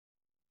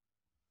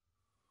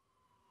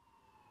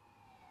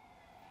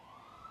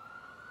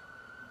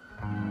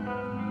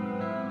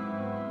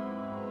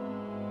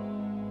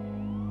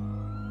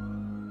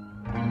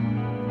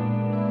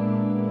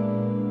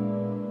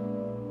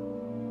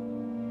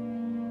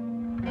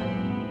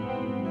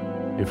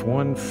If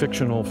one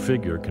fictional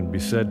figure can be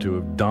said to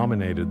have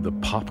dominated the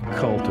pop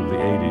cult of the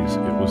 80s,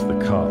 it was the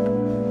cop.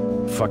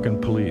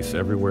 Fucking police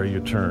everywhere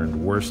you turned,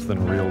 worse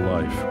than real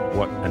life.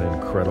 What an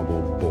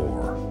incredible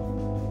bore.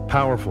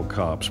 Powerful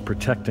cops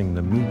protecting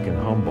the meek and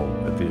humble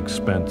at the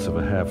expense of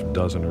a half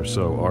dozen or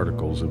so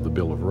articles of the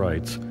Bill of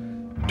Rights.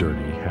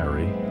 Dirty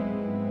Harry.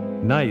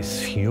 Nice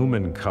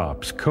human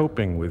cops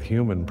coping with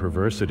human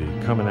perversity,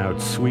 coming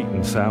out sweet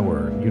and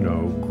sour, you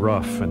know,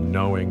 gruff and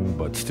knowing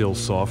but still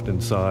soft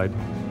inside.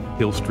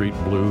 Hill Street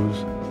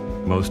Blues,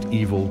 most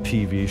evil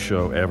TV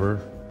show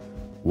ever.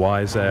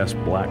 Wise-ass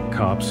black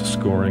cops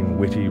scoring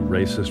witty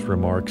racist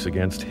remarks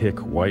against hick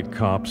white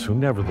cops who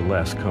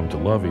nevertheless come to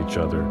love each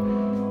other.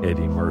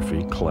 Eddie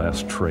Murphy,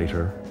 class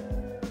traitor.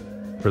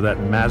 For that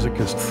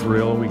masochist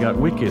thrill, we got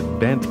wicked,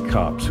 bent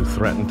cops who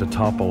threaten to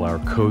topple our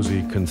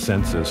cozy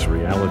consensus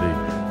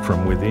reality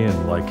from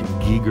within like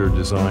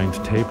Giger-designed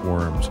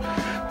tapeworms,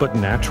 but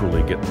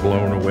naturally get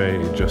blown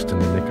away just in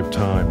the nick of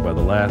time by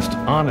the last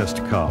honest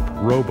cop,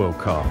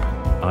 RoboCop,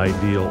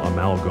 ideal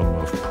amalgam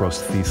of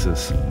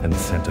prosthesis and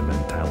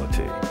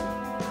sentimentality.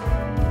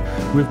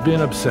 We've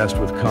been obsessed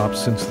with cops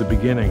since the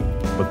beginning,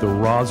 but the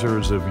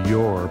Rozzers of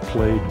yore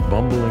played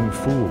bumbling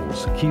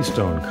fools,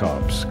 Keystone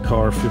Cops,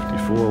 Car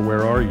 54,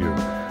 Where Are You?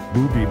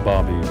 Booby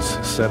Bobbies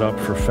set up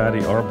for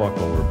Fatty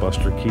Arbuckle or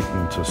Buster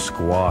Keaton to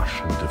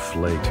squash and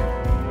deflate.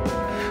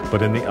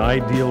 But in the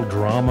ideal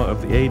drama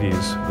of the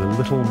 80s, the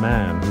little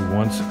man who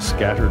once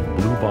scattered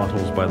blue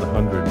bottles by the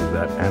hundred with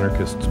that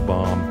anarchist's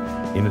bomb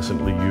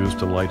innocently used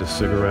to light a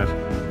cigarette,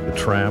 the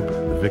tramp,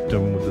 the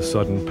victim with the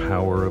sudden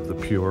power of the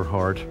pure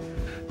heart,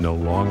 no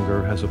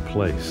longer has a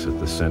place at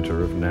the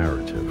center of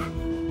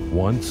narrative.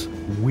 Once,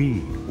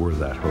 we were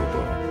that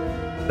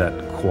hobo, that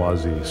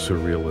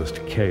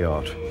quasi-surrealist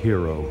chaot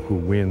hero who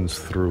wins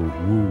through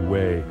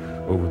wu-wei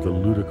over the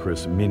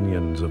ludicrous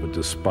minions of a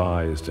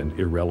despised and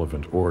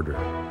irrelevant order.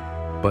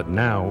 But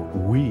now,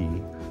 we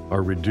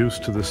are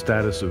reduced to the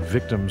status of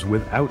victims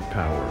without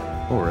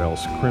power, or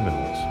else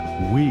criminals.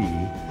 We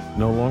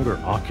no longer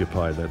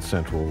occupy that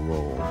central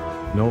role.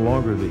 No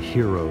longer the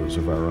heroes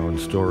of our own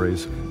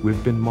stories,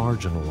 we've been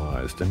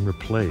marginalized and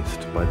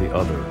replaced by the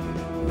other,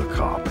 the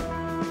cop.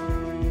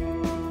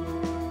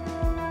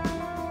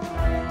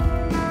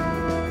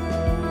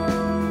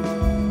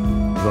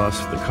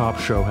 Thus, the cop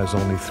show has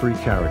only three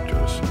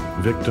characters: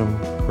 victim,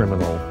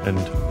 criminal, and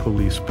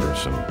police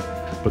person.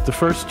 But the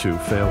first two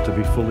fail to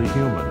be fully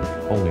human.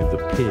 Only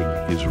the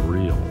pig is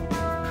real.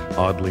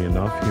 Oddly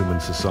enough, human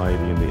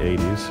society in the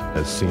 80s,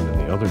 as seen in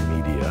the other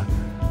media,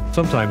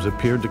 sometimes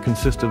appeared to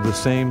consist of the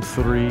same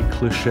three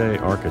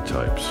cliché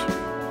archetypes.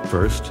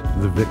 First,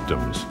 the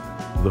victims,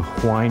 the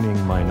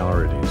whining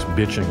minorities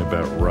bitching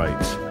about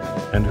rights,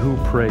 and who,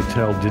 pray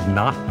tell, did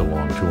not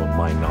belong to a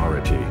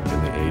minority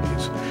in the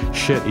 80s.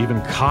 Shit, even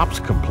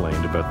cops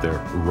complained about their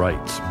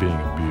rights being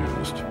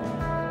abused.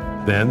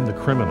 Then the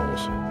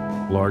criminals,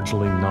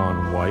 largely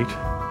non-white,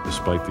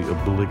 despite the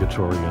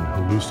obligatory and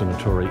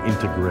hallucinatory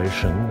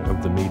integration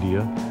of the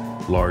media,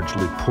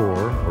 largely poor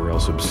or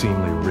else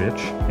obscenely rich,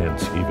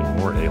 hence even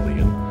more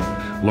alien,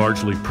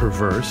 largely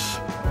perverse,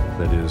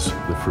 that is,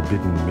 the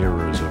forbidden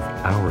mirrors of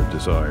our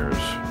desires.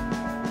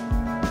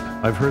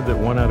 I've heard that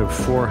 1 out of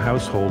 4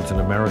 households in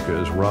America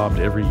is robbed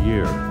every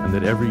year, and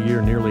that every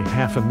year nearly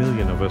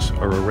 500,000 of us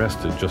are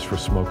arrested just for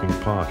smoking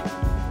pot.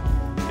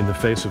 In the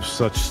face of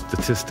such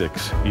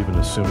statistics, even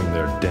assuming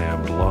they're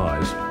damned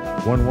lies,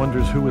 one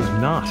wonders who is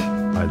not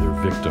either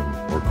victim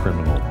or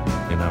criminal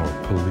in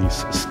our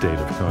police state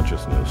of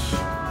consciousness.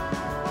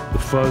 The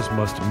fuzz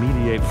must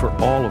mediate for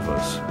all of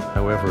us,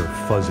 however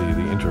fuzzy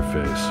the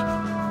interface.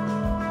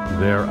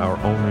 They're our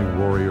only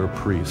warrior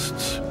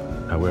priests,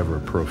 however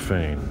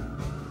profane.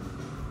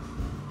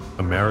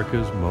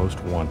 America's Most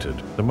Wanted,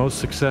 the most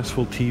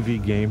successful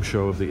TV game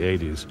show of the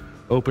 80s,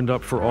 opened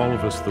up for all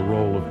of us the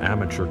role of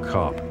amateur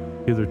cop,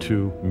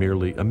 hitherto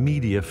merely a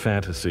media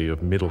fantasy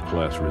of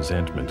middle-class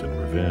resentment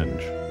and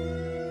revenge.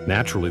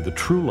 Naturally, the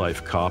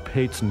true-life cop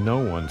hates no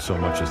one so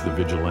much as the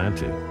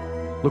vigilante.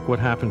 Look what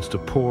happens to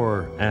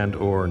poor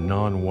and/or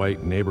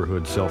non-white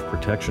neighborhood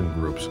self-protection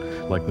groups,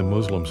 like the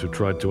Muslims who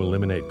tried to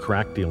eliminate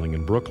crack dealing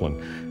in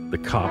Brooklyn. The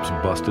cops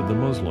busted the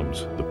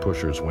Muslims. The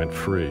pushers went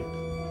free.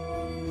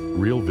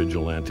 Real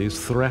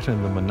vigilantes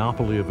threaten the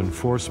monopoly of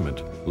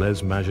enforcement,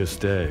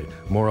 lèse-majesté,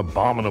 more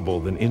abominable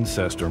than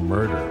incest or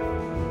murder.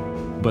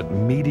 But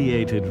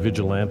mediated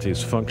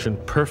vigilantes function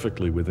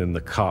perfectly within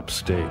the cop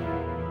state.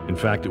 In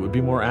fact, it would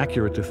be more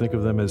accurate to think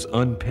of them as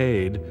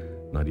unpaid,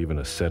 not even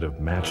a set of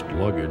matched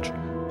luggage,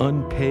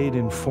 unpaid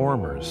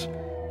informers,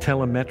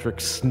 telemetric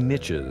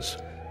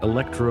snitches,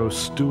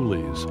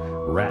 electro-stoolies,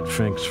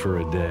 rat-finks for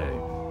a day.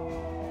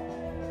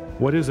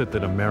 What is it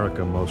that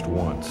America most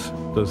wants?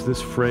 Does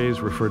this phrase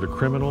refer to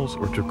criminals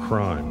or to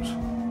crimes?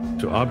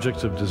 To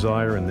objects of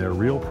desire in their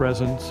real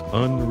presence,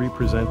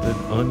 unrepresented,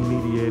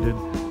 unmediated,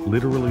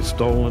 literally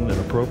stolen and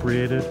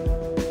appropriated?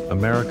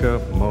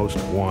 America most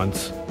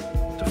wants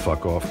to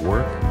fuck off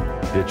work,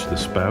 ditch the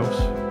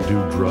spouse, do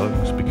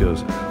drugs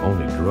because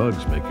only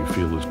drugs make you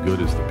feel as good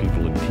as the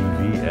people in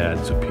TV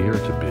ads appear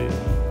to be.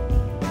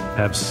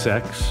 Have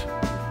sex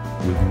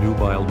with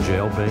nubile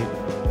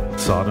jailbait?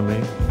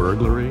 Sodomy?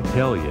 Burglary?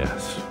 Hell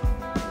yes.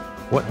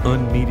 What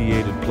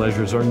unmediated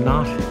pleasures are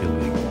not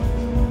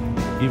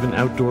illegal? Even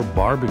outdoor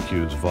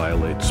barbecues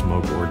violate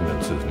smoke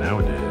ordinances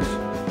nowadays.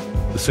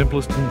 The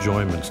simplest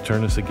enjoyments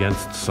turn us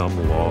against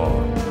some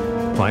law.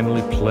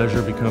 Finally,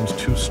 pleasure becomes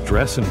too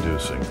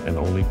stress-inducing, and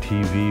only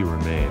TV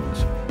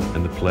remains.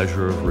 And the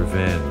pleasure of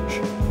revenge,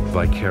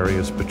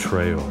 vicarious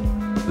betrayal,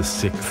 the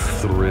sick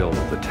thrill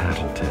of the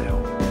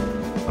tattletale.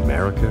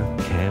 America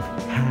can't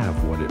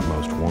have what it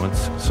most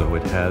wants, so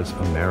it has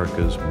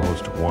America's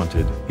most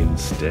wanted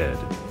instead.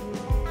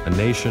 A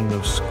nation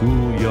of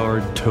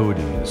schoolyard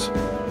toadies,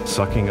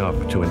 sucking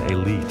up to an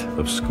elite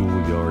of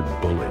schoolyard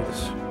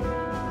bullies.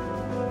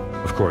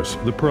 Of course,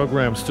 the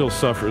program still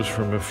suffers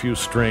from a few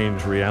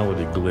strange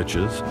reality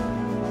glitches.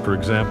 For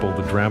example,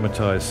 the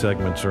dramatized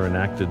segments are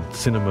enacted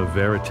cinema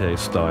verite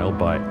style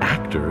by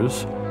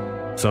actors.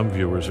 Some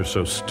viewers are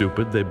so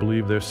stupid they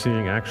believe they're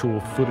seeing actual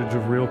footage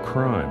of real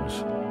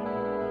crimes.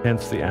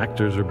 Hence, the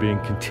actors are being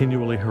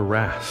continually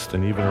harassed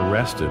and even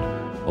arrested,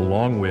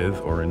 along with,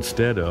 or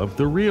instead of,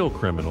 the real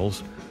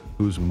criminals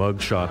whose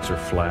mugshots are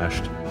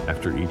flashed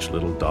after each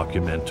little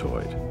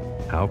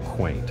documentoid. How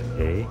quaint,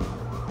 eh?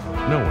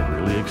 No one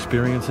really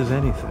experiences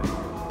anything.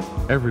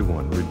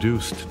 Everyone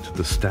reduced to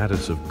the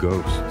status of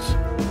ghosts.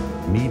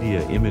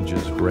 Media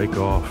images break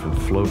off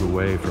and float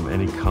away from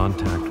any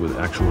contact with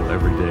actual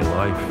everyday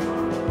life.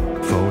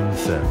 Phone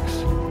sex,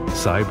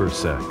 cyber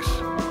sex,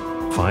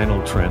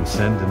 final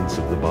transcendence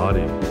of the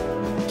body,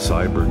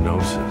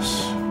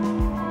 cybergnosis.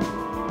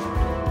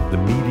 The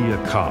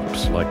media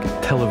cops, like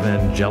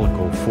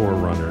televangelical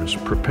forerunners,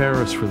 prepare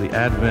us for the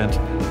advent,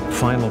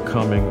 final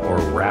coming, or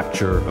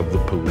rapture of the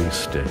police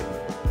state.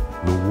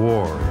 The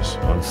wars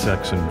on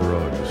sex and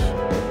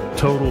drugs.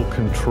 Total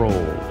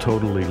control,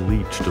 totally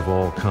leached of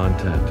all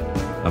content.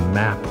 A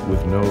map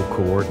with no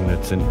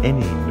coordinates in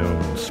any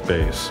known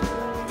space.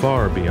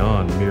 Far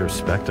beyond mere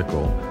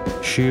spectacle.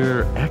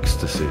 Sheer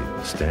ecstasy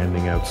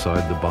standing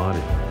outside the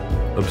body.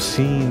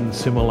 Obscene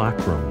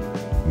simulacrum.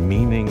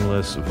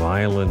 Meaningless,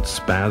 violent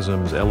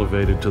spasms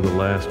elevated to the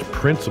last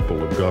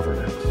principle of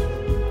governance.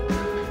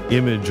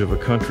 Image of a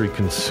country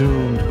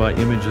consumed by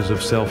images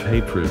of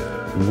self-hatred.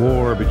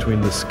 War between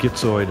the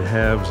schizoid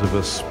halves of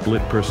a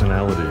split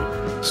personality.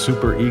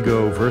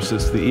 Superego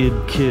versus the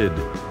id kid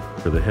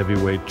for the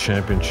heavyweight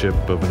championship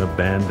of an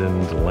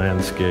abandoned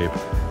landscape.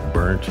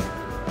 Burnt,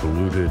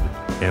 polluted,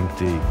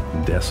 empty,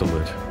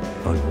 desolate,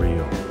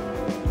 unreal.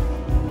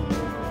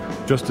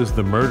 Just as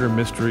the murder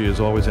mystery is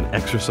always an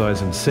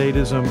exercise in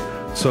sadism,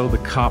 so the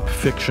cop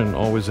fiction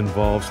always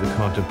involves the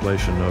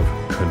contemplation of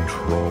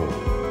control.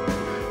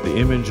 The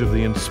image of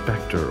the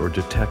inspector or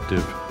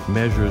detective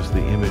measures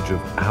the image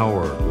of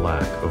our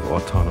lack of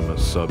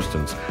autonomous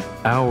substance,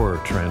 our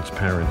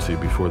transparency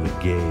before the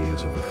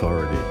gaze of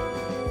authority,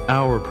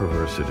 our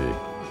perversity,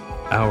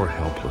 our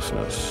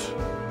helplessness.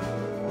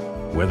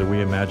 Whether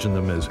we imagine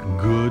them as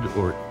good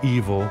or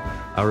evil,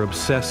 our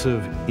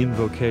obsessive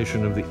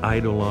invocation of the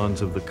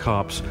eidolons of the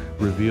cops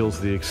reveals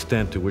the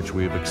extent to which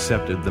we have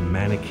accepted the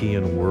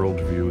Manichaean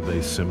worldview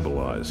they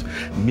symbolize.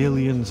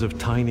 Millions of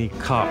tiny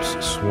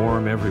cops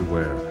swarm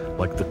everywhere,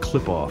 like the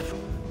clip-off,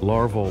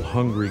 larval,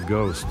 hungry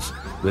ghosts.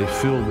 They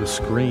fill the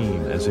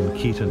screen, as in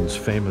Keaton's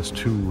famous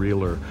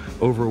two-reeler,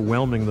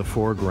 overwhelming the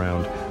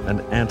foreground,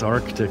 an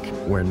Antarctic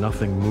where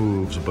nothing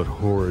moves but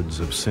hordes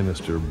of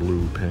sinister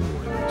blue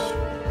penguins.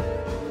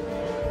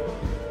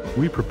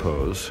 We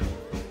propose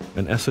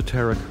an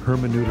esoteric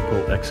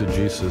hermeneutical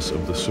exegesis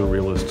of the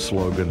surrealist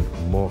slogan,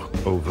 Mort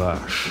aux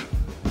vaches.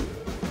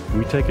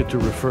 We take it to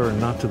refer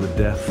not to the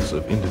deaths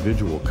of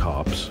individual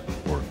cops,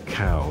 or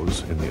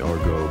cows in the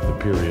argot of the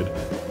period,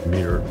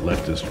 mere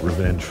leftist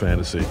revenge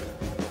fantasy,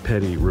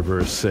 petty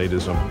reverse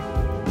sadism,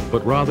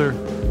 but rather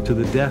to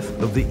the death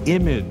of the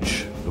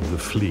image of the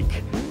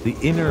flic, the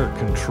inner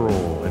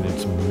control and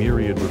its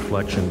myriad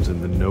reflections in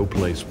the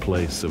no-place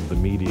place of the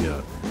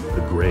media,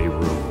 the gray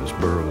room, as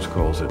Burroughs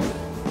calls it.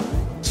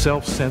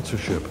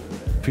 Self-censorship,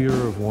 fear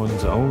of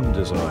one's own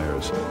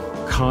desires,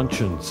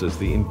 conscience as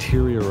the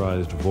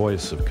interiorized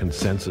voice of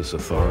consensus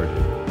authority.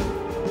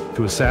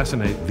 To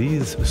assassinate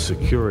these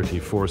security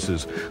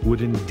forces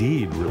would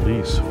indeed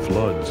release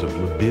floods of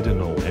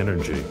libidinal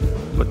energy,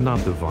 but not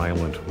the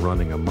violent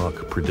running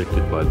amok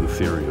predicted by the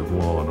theory of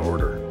law and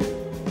order.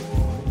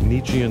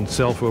 Nietzschean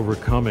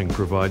self-overcoming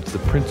provides the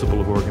principle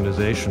of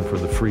organization for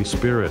the free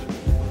spirit,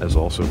 as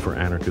also for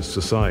anarchist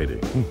society,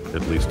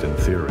 at least in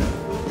theory.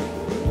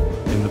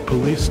 In the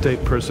police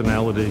state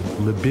personality,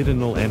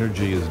 libidinal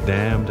energy is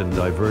damned and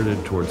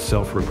diverted towards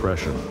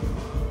self-repression.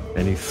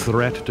 Any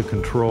threat to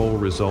control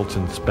results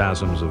in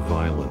spasms of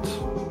violence.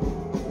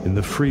 In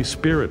the free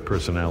spirit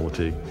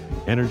personality,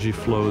 energy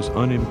flows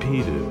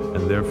unimpeded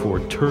and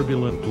therefore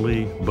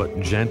turbulently but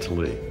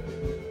gently.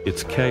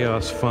 Its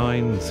chaos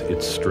finds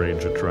its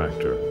strange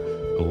attractor,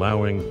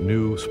 allowing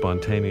new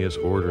spontaneous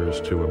orders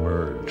to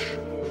emerge.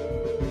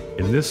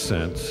 In this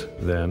sense,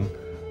 then,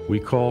 we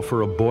call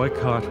for a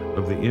boycott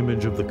of the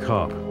image of the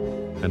cop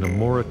and a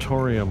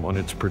moratorium on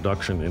its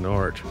production in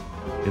art.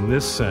 In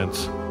this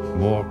sense,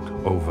 mort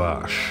aux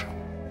vaches.